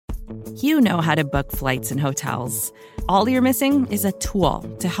You know how to book flights and hotels. All you're missing is a tool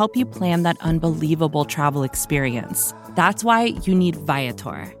to help you plan that unbelievable travel experience. That's why you need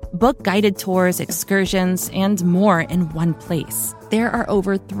Viator. Book guided tours, excursions, and more in one place. There are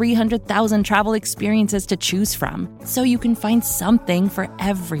over 300,000 travel experiences to choose from, so you can find something for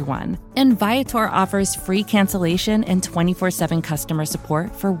everyone. And Viator offers free cancellation and 24/7 customer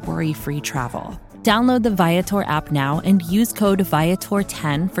support for worry-free travel. Download the Viator app now and use code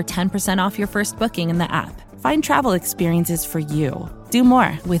Viator10 for 10% off your first booking in the app. Find travel experiences for you. Do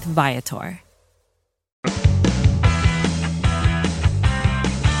more with Viator.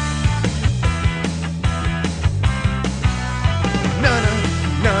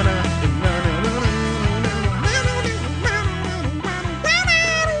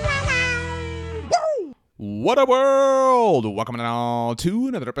 Whaddup World! Welcome now to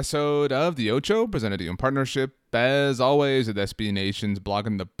another episode of the Ocho, presented to you in partnership, as always, with SB Nation's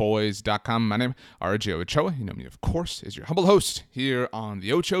bloggingtheboys.com. My name is RJ Ochoa. You know me, of course, as your humble host here on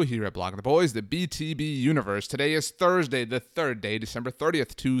the Ocho, here at Blogging the Boys, the BTB universe. Today is Thursday, the 3rd day, December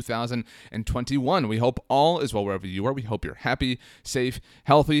 30th, 2021. We hope all is well wherever you are. We hope you're happy, safe,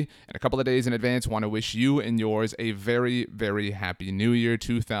 healthy, and a couple of days in advance, want to wish you and yours a very, very happy New Year.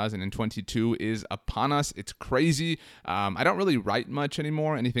 2022 is upon us. It's crazy. I don't really write much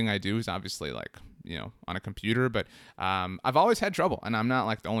anymore. Anything I do is obviously on a computer, but I've always had trouble, and I'm not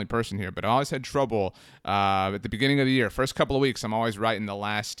like the only person here, but I always had trouble at the beginning of the year. First couple of weeks, I'm always writing the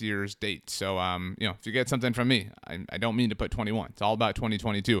last year's date. So, if you get something from me, I don't mean to put 21. It's all about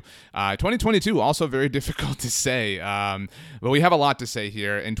 2022. 2022, also very difficult to say, but we have a lot to say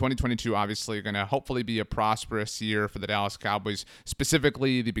here. And 2022, obviously, going to hopefully be a prosperous year for the Dallas Cowboys,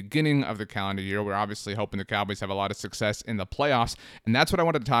 specifically the beginning of the calendar year. We're obviously hoping the Cowboys have a lot of success in the playoffs, and that's what I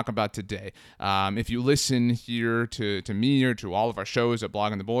wanted to talk about today. If you listen here to me or to all of our shows at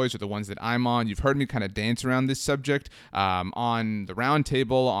Blogging the Boys or the ones that I'm on, you've heard me kind of dance around this subject on the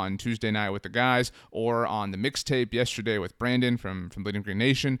roundtable on Tuesday night with the guys, or on the mixtape yesterday with Brandon from Bleeding Green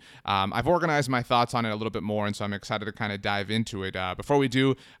Nation. I've organized my thoughts on it a little bit more, and so I'm excited to kind of dive into it. Before we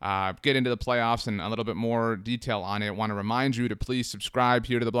do get into the playoffs and a little bit more detail on it, I want to remind you to please subscribe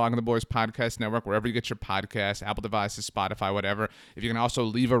here to the Blogging the Boys podcast network, wherever you get your podcasts, Apple devices, Spotify, whatever. If you can also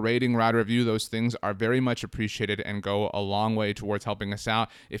leave a rating, write a review, those things are very much appreciated and go a long way towards helping us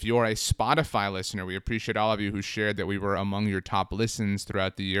out. If you're a Spotify listener, we appreciate all of you who shared that we were among your top listens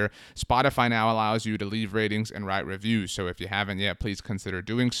throughout the year. Spotify now allows you to leave ratings and write reviews, so if you haven't yet, please consider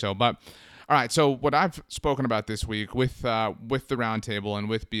doing so. But all right, so what I've spoken about this week with the roundtable and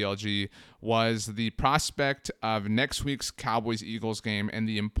with BLG was the prospect of next week's Cowboys-Eagles game and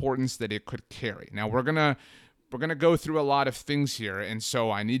the importance that it could carry. Now, we're going to go through a lot of things here, and so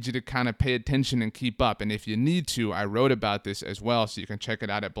I need you to kind of pay attention and keep up. And if you need to, I wrote about this as well, so you can check it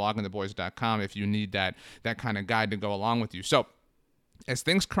out at bloggingtheboys.com if you need that kind of guide to go along with you. So, as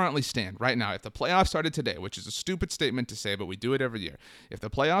things currently stand right now, if the playoffs started today, which is a stupid statement to say, but we do it every year. If the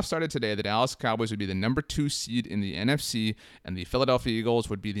playoffs started today, the Dallas Cowboys would be the number 2 seed in the NFC, and the Philadelphia Eagles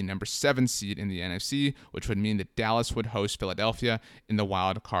would be the number 7 seed in the NFC, which would mean that Dallas would host Philadelphia in the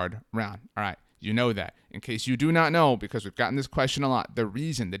wild card round. All right. You know that. In case you do not know, because we've gotten this question a lot, the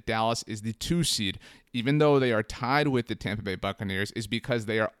reason that Dallas is the 2 seed, even though they are tied with the Tampa Bay Buccaneers, is because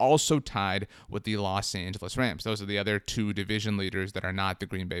they are also tied with the Los Angeles Rams. Those are the other 2 division leaders that are not the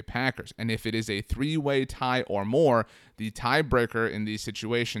Green Bay Packers. And if it is a 3-way tie or more, the tiebreaker in these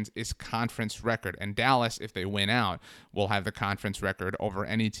situations is conference record. And Dallas, if they win out, will have the conference record over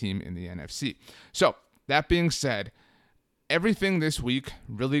any team in the NFC. So, that being said, everything this week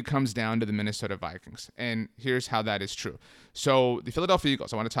really comes down to the Minnesota Vikings, and here's how that is true. So the Philadelphia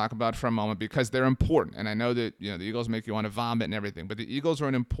Eagles, I want to talk about for a moment because they're important, and I know that the Eagles make you want to vomit and everything, but the Eagles are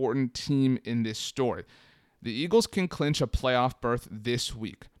an important team in this story. The Eagles can clinch a playoff berth this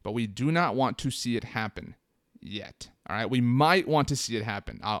week, but we do not want to see it happen yet. All right, we might want to see it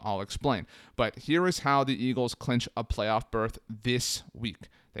happen. I'll explain, but here is how the Eagles clinch a playoff berth this week.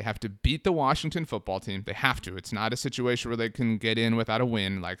 They have to beat the Washington football team. They have to. It's not a situation where they can get in without a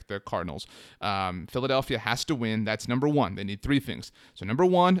win like the Cardinals. Philadelphia has to win. That's number 1. They need 3 things. So number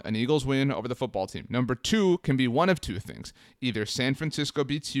 1, an Eagles win over the football team. Number 2 can be one of 2 things. Either San Francisco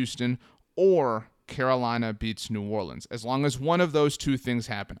beats Houston or Carolina beats New Orleans. As long as one of those 2 things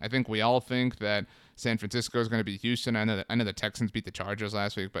happen. I think we all think that San Francisco is going to beat Houston. I know the Texans beat the Chargers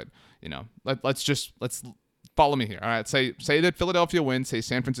last week, but let's follow me here. All right, say that Philadelphia wins, say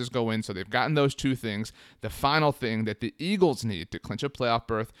San Francisco wins, so they've gotten those 2 things. The final thing that the Eagles need to clinch a playoff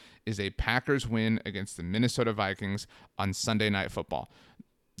berth is a Packers win against the Minnesota Vikings on Sunday Night Football.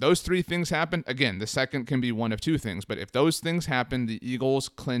 those three things happen, again, the second can be one of two things, but if those things happen, the Eagles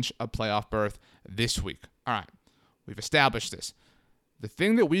clinch a playoff berth this week. All right, we've established this. The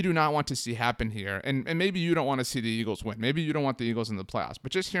thing that we do not want to see happen here, and maybe you don't want to see the Eagles win. Maybe you don't want the Eagles in the playoffs,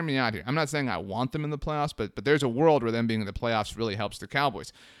 but just hear me out here. I'm not saying I want them in the playoffs, but there's a world where them being in the playoffs really helps the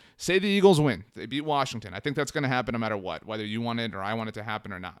Cowboys. Say the Eagles win. They beat Washington. I think that's going to happen no matter what, whether you want it or I want it to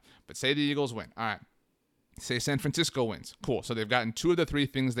happen or not. But say the Eagles win. All right. Say San Francisco wins. Cool. So they've gotten two of the three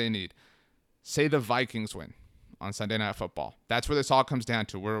things they need. Say the Vikings win on Sunday Night Football. That's where this all comes down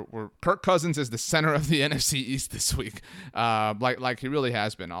to. We're Kirk Cousins is the center of the NFC East this week, like he really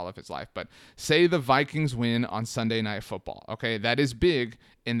has been all of his life. But say the Vikings win on Sunday Night Football. Okay, that is big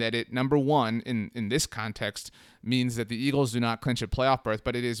in that it, number one, in this context, means that the Eagles do not clinch a playoff berth,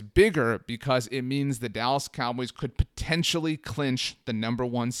 but it is bigger because it means the Dallas Cowboys could potentially clinch the number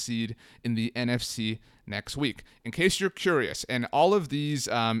one seed in the NFC next week. In case you're curious, and all of these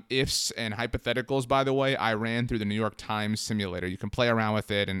ifs and hypotheticals, by the way, I ran through the New York Times simulator. You can play around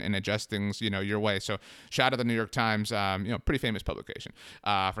with it and adjust things, your way. So shout out to the New York Times, pretty famous publication,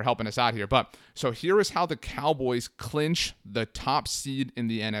 for helping us out here. But so here is how the Cowboys clinch the top seed in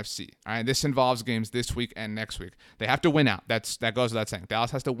the NFC. All right, this involves games this week and next week. They have to win out. That goes without saying.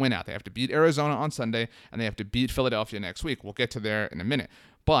 Dallas has to win out. They have to beat Arizona on Sunday, and they have to beat Philadelphia next week. We'll get to there in a minute.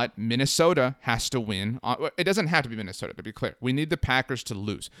 But Minnesota has to win. It doesn't have to be Minnesota, to be clear. We need the Packers to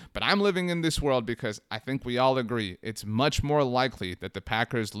lose. But I'm living in this world because I think we all agree it's much more likely that the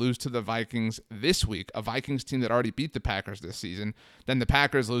Packers lose to the Vikings this week, a Vikings team that already beat the Packers this season, than the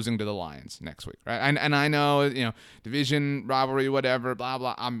Packers losing to the Lions next week. Right? And I know, division, rivalry, whatever, blah,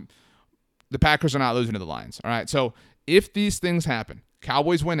 blah. The Packers are not losing to the Lions. All right. So if these things happen,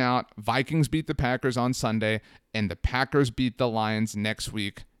 Cowboys win out, Vikings beat the Packers on Sunday, and the Packers beat the Lions next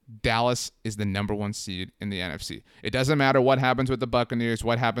week, Dallas is the number one seed in the NFC. It doesn't matter what happens with the Buccaneers,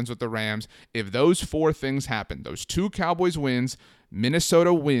 what happens with the Rams. If those four things happen, those two Cowboys wins,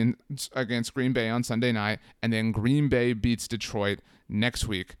 Minnesota wins against Green Bay on Sunday night, and then Green Bay beats Detroit next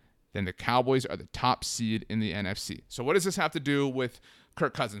week, then the Cowboys are the top seed in the NFC. So what does this have to do with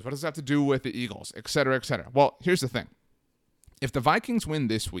Kirk Cousins? What does it have to do with the Eagles, et cetera, et cetera? Well, here's the thing. If the Vikings win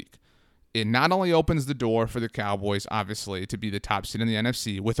this week, it not only opens the door for the Cowboys, obviously, to be the top seed in the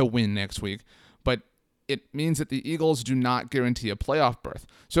NFC with a win next week, but it means that the Eagles do not guarantee a playoff berth.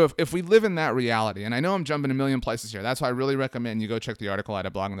 So if we live in that reality, and I know I'm jumping a million places here, that's why I really recommend you go check the article out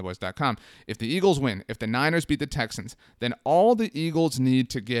at bloggingtheboys.com. If the Eagles win, if the Niners beat the Texans, then all the Eagles need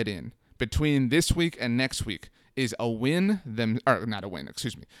to get in between this week and next week is a win,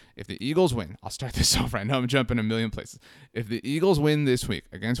 If the Eagles win, I'll start this over. I know I'm jumping a million places. If the Eagles win this week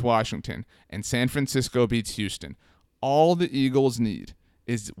against Washington and San Francisco beats Houston, all the Eagles need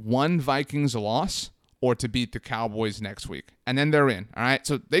is one Vikings loss or to beat the Cowboys next week. And then they're in, all right?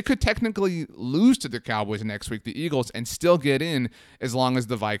 So they could technically lose to the Cowboys next week, the Eagles, and still get in as long as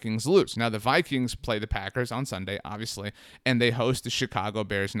the Vikings lose. Now, the Vikings play the Packers on Sunday, obviously, and they host the Chicago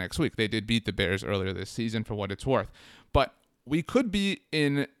Bears next week. They did beat the Bears earlier this season for what it's worth. But we could be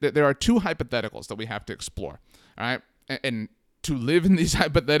in – there are two hypotheticals that we have to explore, all right? And to live in these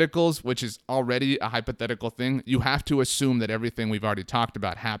hypotheticals, which is already a hypothetical thing, you have to assume that everything we've already talked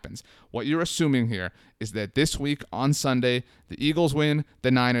about happens. What you're assuming here is that this week on Sunday, the Eagles win, the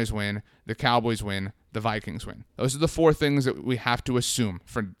Niners win, the Cowboys win, the Vikings win. Those are the four things that we have to assume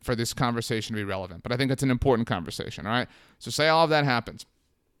for this conversation to be relevant. But I think it's an important conversation, all right? So say all of that happens.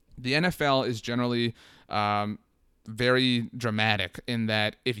 The NFL is generally very dramatic in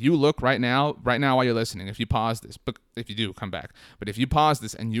that if you look right now while you're listening, if you pause this, but if you do, come back. But if you pause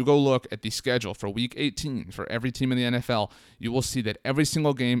this and you go look at the schedule for Week 18 for every team in the NFL, you will see that every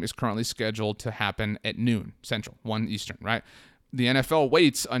single game is currently scheduled to happen at noon Central, 1 Eastern, right? The NFL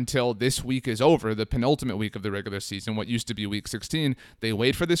waits until this week is over, the penultimate week of the regular season, what used to be Week 16. They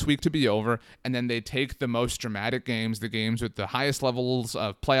wait for this week to be over, and then they take the most dramatic games, the games with the highest levels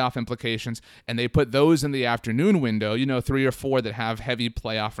of playoff implications, and they put those in the afternoon window, 3 or 4 that have heavy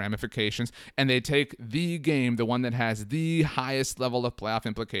playoff ramifications, and they take the game, the one that has the highest level of playoff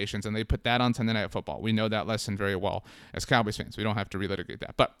implications, and they put that on Sunday Night Football. We know that lesson very well as Cowboys fans. We don't have to relitigate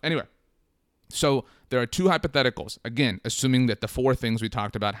that. But anyway, so there are two hypotheticals, again, assuming that the four things we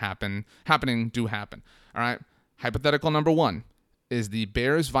talked about happening do happen. All right. Hypothetical number one is the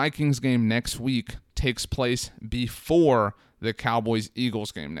Bears-Vikings game next week takes place before the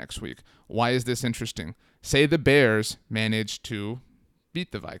Cowboys-Eagles game next week. Why is this interesting? Say the Bears manage to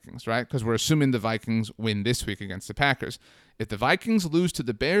beat the Vikings, right? Because we're assuming the Vikings win this week against the Packers. If the Vikings lose to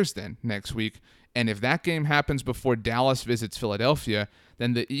the Bears then next week, and if that game happens before Dallas visits Philadelphia,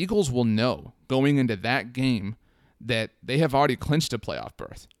 then the Eagles will know going into that game that they have already clinched a playoff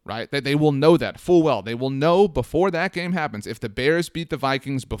berth, right? That they will know that full well. They will know before that game happens. If the Bears beat the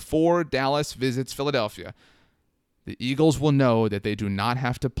Vikings before Dallas visits Philadelphia, the Eagles will know that they do not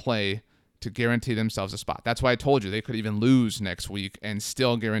have to play to guarantee themselves a spot. That's why I told you they could even lose next week and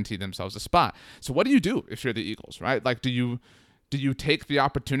still guarantee themselves a spot. So what do you do if you're the Eagles, right? Like, do you take the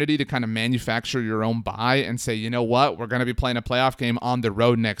opportunity to kind of manufacture your own bye and say, you know what, we're going to be playing a playoff game on the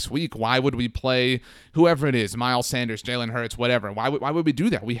road next week. Why would we play whoever it is, Miles Sanders, Jalen Hurts, whatever? Why would we do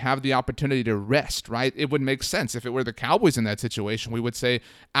that? We have the opportunity to rest, right? It would make sense. If it were the Cowboys in that situation, we would say,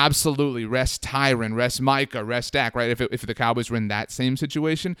 absolutely, rest Tyron, rest Micah, rest Dak, right? If the Cowboys were in that same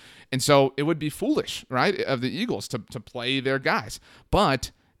situation. And so it would be foolish, right, of the Eagles to play their guys.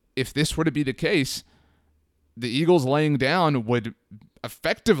 But if this were to be the case, the Eagles laying down would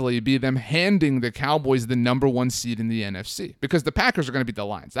effectively be them handing the Cowboys the number 1 seed in the NFC, because the Packers are going to beat the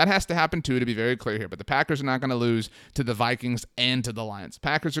Lions. That has to happen too, to be very clear here. But the Packers are not going to lose to the Vikings and to the Lions.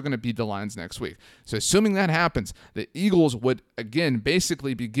 Packers are going to beat the Lions next week. So assuming that happens, the Eagles would, again,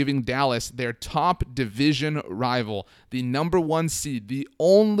 basically be giving Dallas, their top division rival, the number 1 seed, the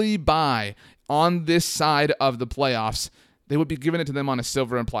only bye on this side of the playoffs. They would be giving it to them on a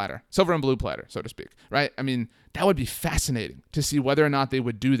silver and blue platter, so to speak, right? I mean, that would be fascinating to see whether or not they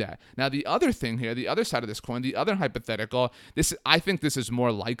would do that. Now, the other thing here, the other side of this coin, the other hypothetical, I think this is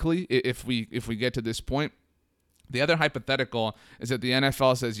more likely if we get to this point. The other hypothetical is that the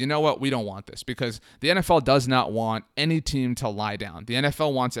NFL says, you know what, we don't want this, because the NFL does not want any team to lie down. The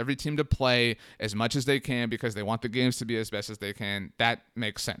NFL wants every team to play as much as they can because they want the games to be as best as they can. That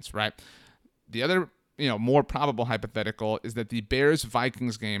makes sense, right? The other more probable hypothetical is that the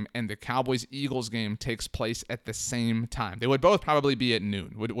Bears-Vikings game and the Cowboys-Eagles game takes place at the same time. They would both probably be at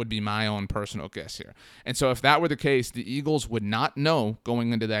noon, would be my own personal guess here. And so if that were the case, the Eagles would not know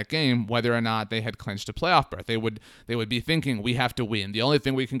going into that game whether or not they had clinched a playoff berth. They would be thinking, we have to win. The only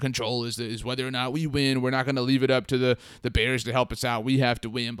thing we can control is whether or not we win. We're not going to leave it up to the Bears to help us out. We have to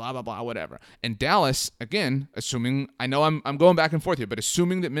win, blah, blah, blah, whatever. And Dallas, again, assuming, I know I'm going back and forth here, but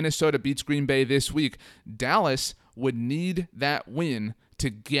assuming that Minnesota beats Green Bay this week, Dallas would need that win to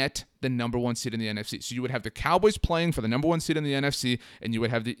get the number 1 seed in the NFC. So you would have the Cowboys playing for the number 1 seed in the NFC, and you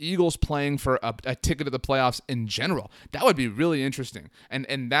would have the Eagles playing for a ticket to the playoffs in general. That would be really interesting.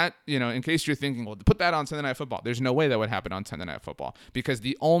 And that, in case you're thinking, well, put that on Sunday Night Football. There's no way that would happen on Sunday Night Football, because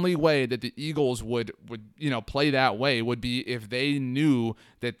the only way that the Eagles would play that way would be if they knew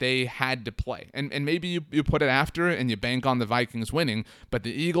that they had to play. And maybe you put it after and you bank on the Vikings winning, but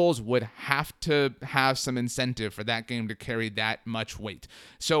the Eagles would have to have some incentive for that game to carry that much weight.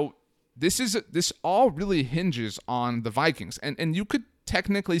 So this all really hinges on the Vikings. And you could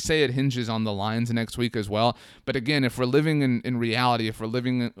technically say it hinges on the Lions next week as well. But again, if we're living in reality, if we're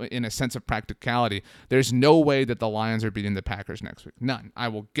living in a sense of practicality, there's no way that the Lions are beating the Packers next week. None. I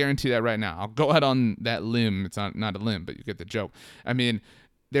will guarantee that right now. I'll go out on that limb. It's not a limb, but you get the joke. I mean,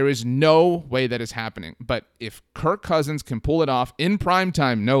 there is no way that is happening. But if Kirk Cousins can pull it off in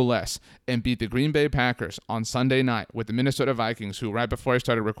primetime, no less, and beat the Green Bay Packers on Sunday night with the Minnesota Vikings, who right before I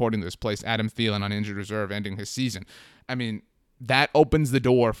started recording this placed Adam Thielen on injured reserve, ending his season, I mean, that opens the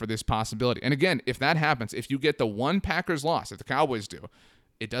door for this possibility. And again, if that happens, if you get the one Packers loss, if the Cowboys do,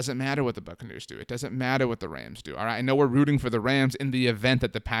 it doesn't matter what the Buccaneers do. It doesn't matter what the Rams do. All right, I know we're rooting for the Rams in the event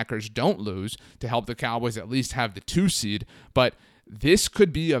that the Packers don't lose to help the Cowboys at least have the 2 seed, but this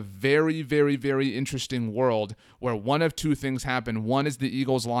could be a very, very, very interesting world where one of two things happen. One is the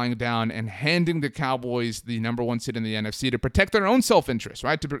Eagles lying down and handing the Cowboys the number 1 seed in the NFC to protect their own self-interest,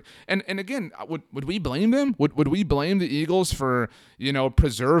 right? And again, would we blame them? Would we blame the Eagles for,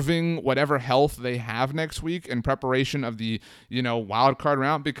 preserving whatever health they have next week in preparation of the, wild card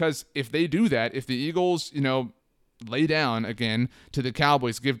round? Because if they do that, if the Eagles, lay down again to the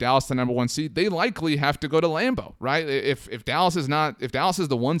Cowboys, give Dallas the number 1 seed, they likely have to go to Lambeau, right? If Dallas is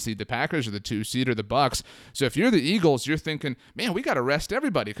the 1 seed, the Packers are the 2 seed or the Bucks. So if you're the Eagles, you're thinking, man, we got to rest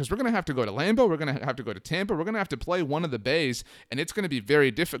everybody because we're going to have to go to Lambeau, we're going to have to go to Tampa, we're going to have to play one of the bays, and it's going to be very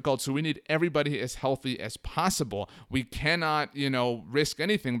difficult. So we need everybody as healthy as possible. We cannot, risk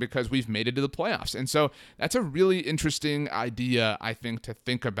anything because we've made it to the playoffs. And so that's a really interesting idea, I think, to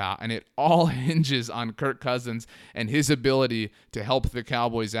think about. And it all hinges on Kirk Cousins and his ability to help the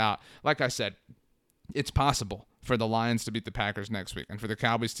Cowboys out. Like I said, it's possible for the Lions to beat the Packers next week and for the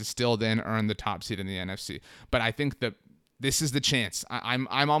Cowboys to still then earn the top seed in the NFC. But I think that this is the chance. I'm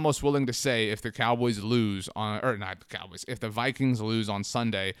almost willing to say if the Cowboys lose if the Vikings lose on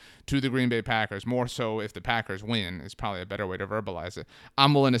Sunday to the Green Bay Packers, more so if the Packers win is probably a better way to verbalize it.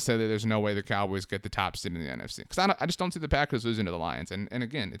 I'm willing to say that there's no way the Cowboys get the top seed in the NFC because I just don't see the Packers losing to the Lions. And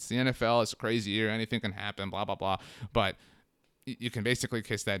again, it's the NFL. It's a crazy year. Anything can happen. Blah blah blah. But you can basically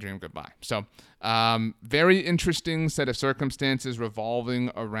kiss that dream goodbye. So very interesting set of circumstances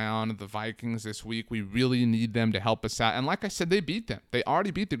revolving around the Vikings this week. We really need them to help us out. And like I said, they beat them. They already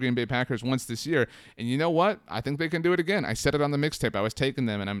beat the Green Bay Packers once this year. And you know what? I think they can do it again. I said it on the mixtape. I was taking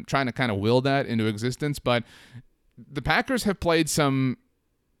them, and I'm trying to kind of will that into existence. But the Packers have played some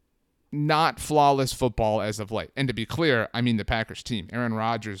not flawless football as of late. And to be clear, I mean the Packers team. Aaron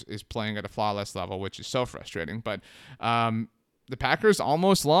Rodgers is playing at a flawless level, which is so frustrating. But the Packers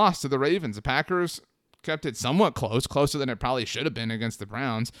almost lost to the Ravens. The Packers kept it somewhat close, closer than it probably should have been against the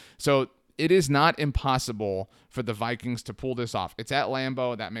Browns. So it is not impossible for the Vikings to pull this off. It's at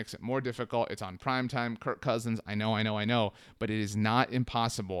Lambeau. That makes it more difficult. It's on primetime. Kirk Cousins, I know. But it is not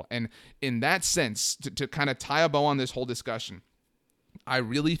impossible. And in that sense, to kind of tie a bow on this whole discussion, I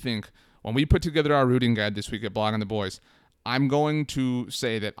really think when we put together our rooting guide this week at Blogging the Boys, I'm going to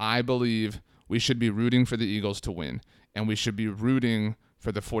say that I believe we should be rooting for the Eagles to win. And we should be rooting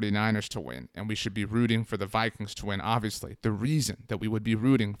for the 49ers to win. And we should be rooting for the Vikings to win, obviously. The reason that we would be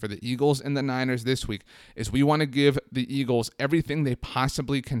rooting for the Eagles and the Niners this week is we want to give the Eagles everything they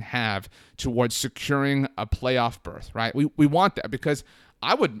possibly can have towards securing a playoff berth, right? We want that because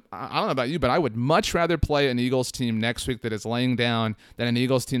I don't know about you, but I would much rather play an Eagles team next week that is laying down than an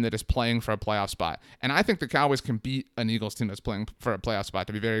Eagles team that is playing for a playoff spot. And I think the Cowboys can beat an Eagles team that's playing for a playoff spot,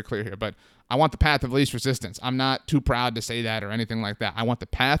 to be very clear here. But I want the path of least resistance. I'm not too proud to say that or anything like that. I want the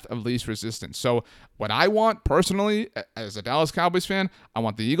path of least resistance. So what I want personally as a Dallas Cowboys fan, I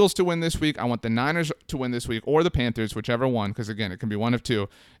want the Eagles to win this week. I want the Niners to win this week, or the Panthers, whichever one, because again, it can be one of two.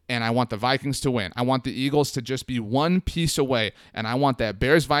 And I want the Vikings to win. I want the Eagles to just be one piece away. And I want that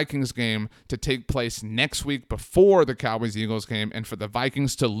Bears-Vikings game to take place next week before the Cowboys-Eagles game, and for the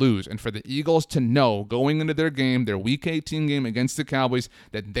Vikings to lose, and for the Eagles to know going into their game, their Week 18 game against the Cowboys,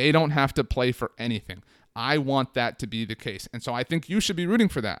 that they don't have to play for anything. I want that to be the case. And so I think you should be rooting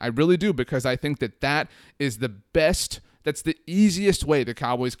for that. I really do, because I think that that is the best. That's the easiest way the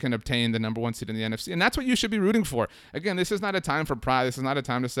Cowboys can obtain the number one seed in the NFC. And that's what you should be rooting for. Again, this is not a time for pride. This is not a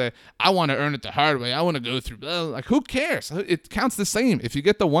time to say, I want to earn it the hard way. I want to go through. Like, who cares? It counts the same. If you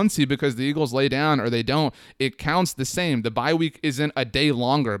get the one seed because the Eagles lay down or they don't, it counts the same. The bye week isn't a day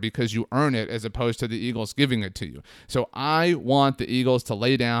longer because you earn it as opposed to the Eagles giving it to you. So I want the Eagles to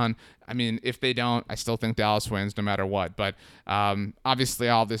lay down. I mean, if they don't, I still think Dallas wins no matter what. But obviously,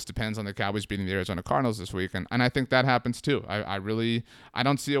 all this depends on the Cowboys beating the Arizona Cardinals this week. And I think that happens too. I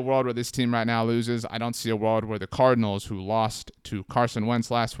don't see a world where this team right now loses. I don't see a world where the Cardinals, who lost to Carson Wentz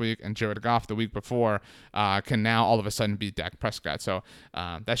last week and Jared Goff the week before, can now all of a sudden beat Dak Prescott. So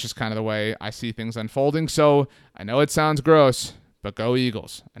that's just kind of the way I see things unfolding. So I know it sounds gross, but go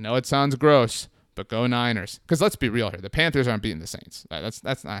Eagles. I know it sounds gross, but go Niners. Because let's be real here. The Panthers aren't beating the Saints. That's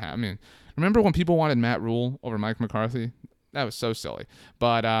not. I mean, remember when people wanted Matt Rule over Mike McCarthy? That was so silly.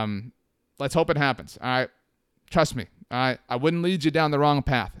 But let's hope it happens. All right. Trust me. All right. I wouldn't lead you down the wrong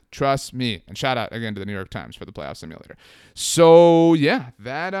path. Trust me. And shout out again to the New York Times for the playoff simulator. So, yeah,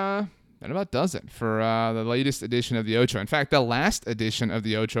 that about does it for the latest edition of the Ocho. In fact, the last edition of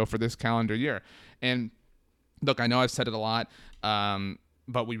the Ocho for this calendar year. And look, I know I've said it a lot.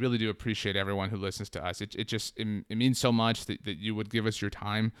 But we really do appreciate everyone who listens to us. It means so much that you would give us your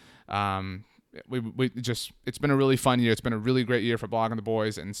time. It's been a really fun year. It's been a really great year for Blogging the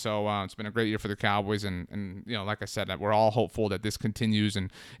Boys, and so it's been a great year for the Cowboys. And you know, like I said, we're all hopeful that this continues and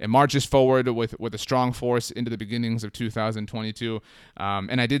marches forward with a strong force into the beginnings of 2022.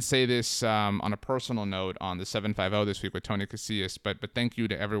 And I did say this on a personal note on the 750 this week with Tony Casillas, but thank you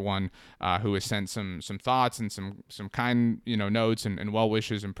to everyone who has sent some thoughts and some kind notes and well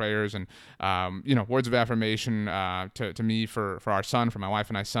wishes and prayers and words of affirmation to me for our son, for my wife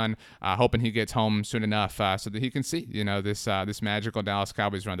and I's son, hoping he gets home soon enough so that he can see this magical Dallas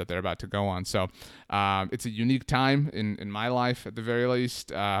Cowboys run that they're about to go on. So it's a unique time in my life at the very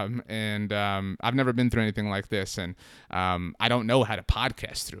least, and I've never been through anything like this, and I don't know how to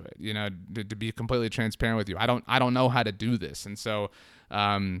podcast through it. To be completely transparent with you, I don't know how to do this, and so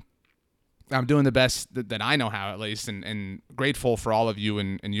I'm doing the best that I know how, at least, and grateful for all of you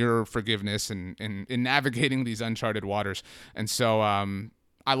and your forgiveness and in navigating these uncharted waters. And so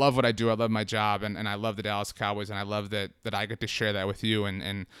I love what I do. I love my job, and I love the Dallas Cowboys, and I love that I get to share that with you,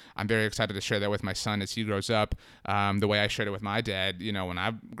 and I'm very excited to share that with my son as he grows up, the way I shared it with my dad, when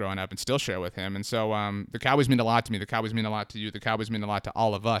I'm growing up, and still share with him. And so the Cowboys mean a lot to me. The Cowboys mean a lot to you. The Cowboys mean a lot to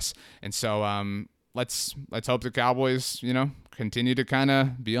all of us. And so let's hope the Cowboys, continue to kind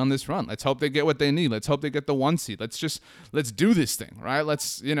of be on this run. Let's hope they get what they need. Let's hope they get the 1 seed. Let's do this thing, right?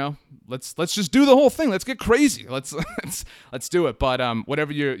 Let's just do the whole thing. Let's get crazy. Let's do it. But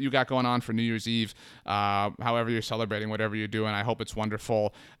whatever you got going on for New Year's Eve, however you're celebrating, whatever you're doing, I hope it's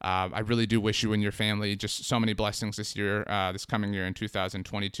wonderful. I really do wish you and your family just so many blessings this year, this coming year in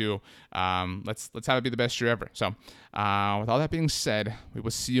 2022. Let's have it be the best year ever. So with all that being said, we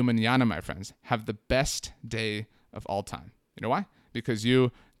will see you mañana, my friends. Have the best day of all time. You know why? Because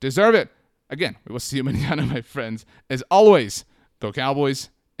you deserve it. Again, we will see you mañana, my friends. As always, go Cowboys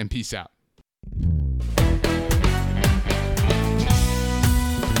and peace out.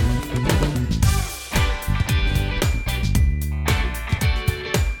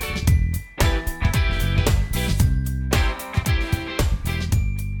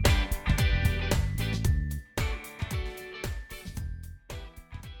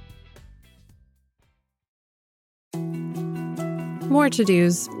 More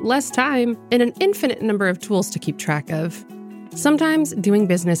to-dos, less time, and an infinite number of tools to keep track of. Sometimes doing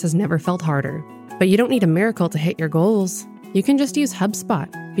business has never felt harder, but you don't need a miracle to hit your goals. You can just use HubSpot,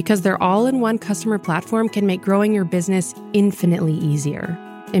 because their all-in-one customer platform can make growing your business infinitely easier.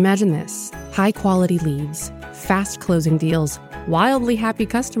 Imagine this: high-quality leads, fast closing deals, wildly happy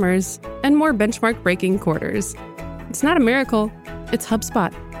customers, and more benchmark-breaking quarters. It's not a miracle, it's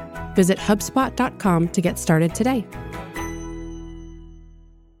HubSpot. Visit HubSpot.com to get started today.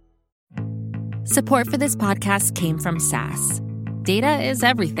 Support for this podcast came from SAS. Data is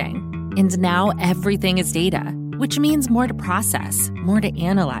everything, and now everything is data, which means more to process, more to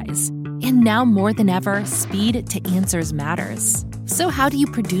analyze. And now more than ever, speed to answers matters. So how do you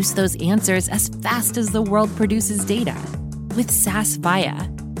produce those answers as fast as the world produces data? With SAS Viya,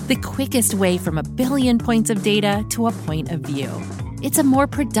 the quickest way from a billion points of data to a point of view. It's a more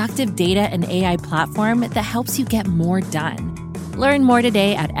productive data and AI platform that helps you get more done. Learn more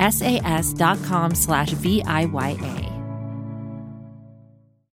today at sas.com/VIYA.